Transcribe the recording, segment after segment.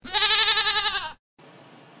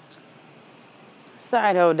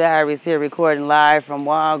Sideho Diaries here, recording live from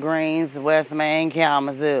Walgreens, West Main,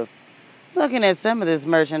 Kalamazoo. Looking at some of this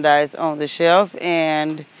merchandise on the shelf,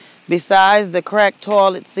 and besides the cracked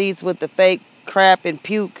toilet seats with the fake crap and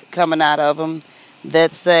puke coming out of them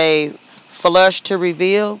that say flush to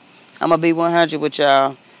reveal, I'm going to be 100 with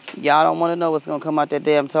y'all. Y'all don't want to know what's going to come out that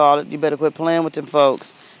damn toilet. You better quit playing with them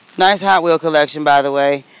folks. Nice Hot Wheel collection, by the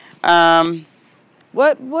way.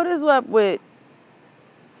 What is up with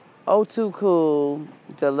O2 Cool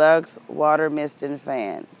Deluxe Water Misting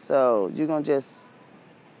Fan? So you're going to just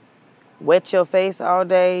wet your face all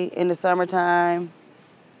day in the summertime?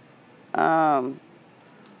 I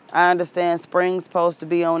understand spring's supposed to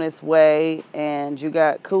be on its way and you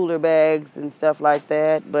got cooler bags and stuff like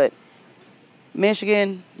that, but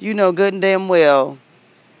Michigan, you know good and damn well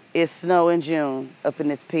it's snow in June up in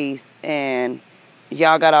this piece, and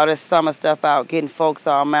y'all got all this summer stuff out, getting folks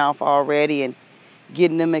all mouth already and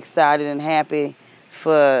getting them excited and happy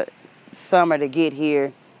for summer to get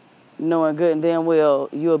here, knowing good and damn well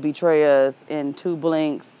you'll betray us in 2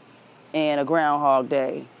 blinks and a Groundhog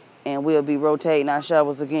Day, and we'll be rotating our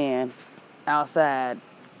shovels again outside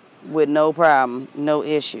with no problem, no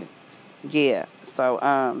issue. Yeah, so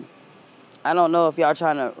I don't know if y'all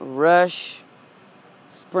trying to rush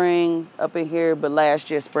spring up in here, but last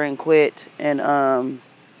year spring quit, and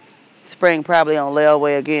spring probably on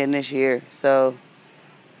layaway again this year. So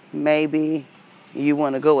maybe you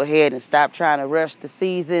want to go ahead and stop trying to rush the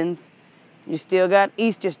seasons. You still got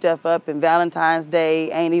Easter stuff up, and Valentine's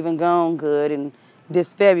Day ain't even gone good, and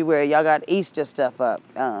this February y'all got Easter stuff up.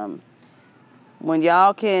 When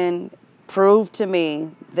y'all can prove to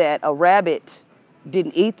me that a rabbit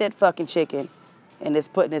didn't eat that fucking chicken and is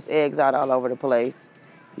putting its eggs out all over the place,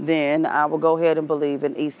 then I will go ahead and believe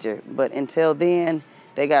in Easter. But until then,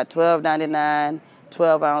 they got $12.99,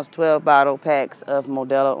 12-ounce, 12-bottle packs of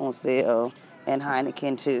Modelo on sale and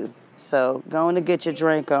Heineken too. So go on to get your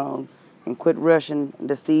drink on and quit rushing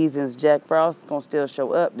the seasons. Jack Frost gonna still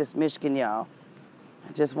show up this Michigan, y'all.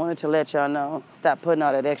 I just wanted to let y'all know, stop putting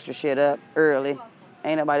all that extra shit up early.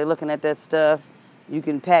 Ain't nobody looking at that stuff. You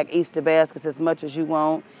can pack Easter baskets as much as you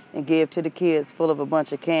want and give to the kids full of a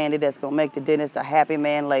bunch of candy that's going to make the dentist a happy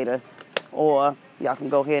man later. Or y'all can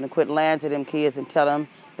go ahead and quit lying to them kids and tell them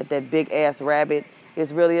that that big-ass rabbit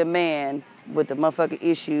is really a man with the motherfucking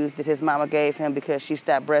issues that his mama gave him because she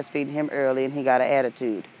stopped breastfeeding him early and he got an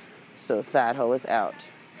attitude. So Sideho is out.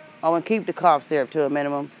 Oh, and keep the cough syrup to a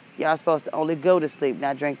minimum. Y'all supposed to only go to sleep,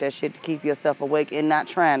 not drink that shit to keep yourself awake and not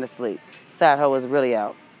trying to sleep. Sideho is really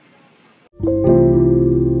out.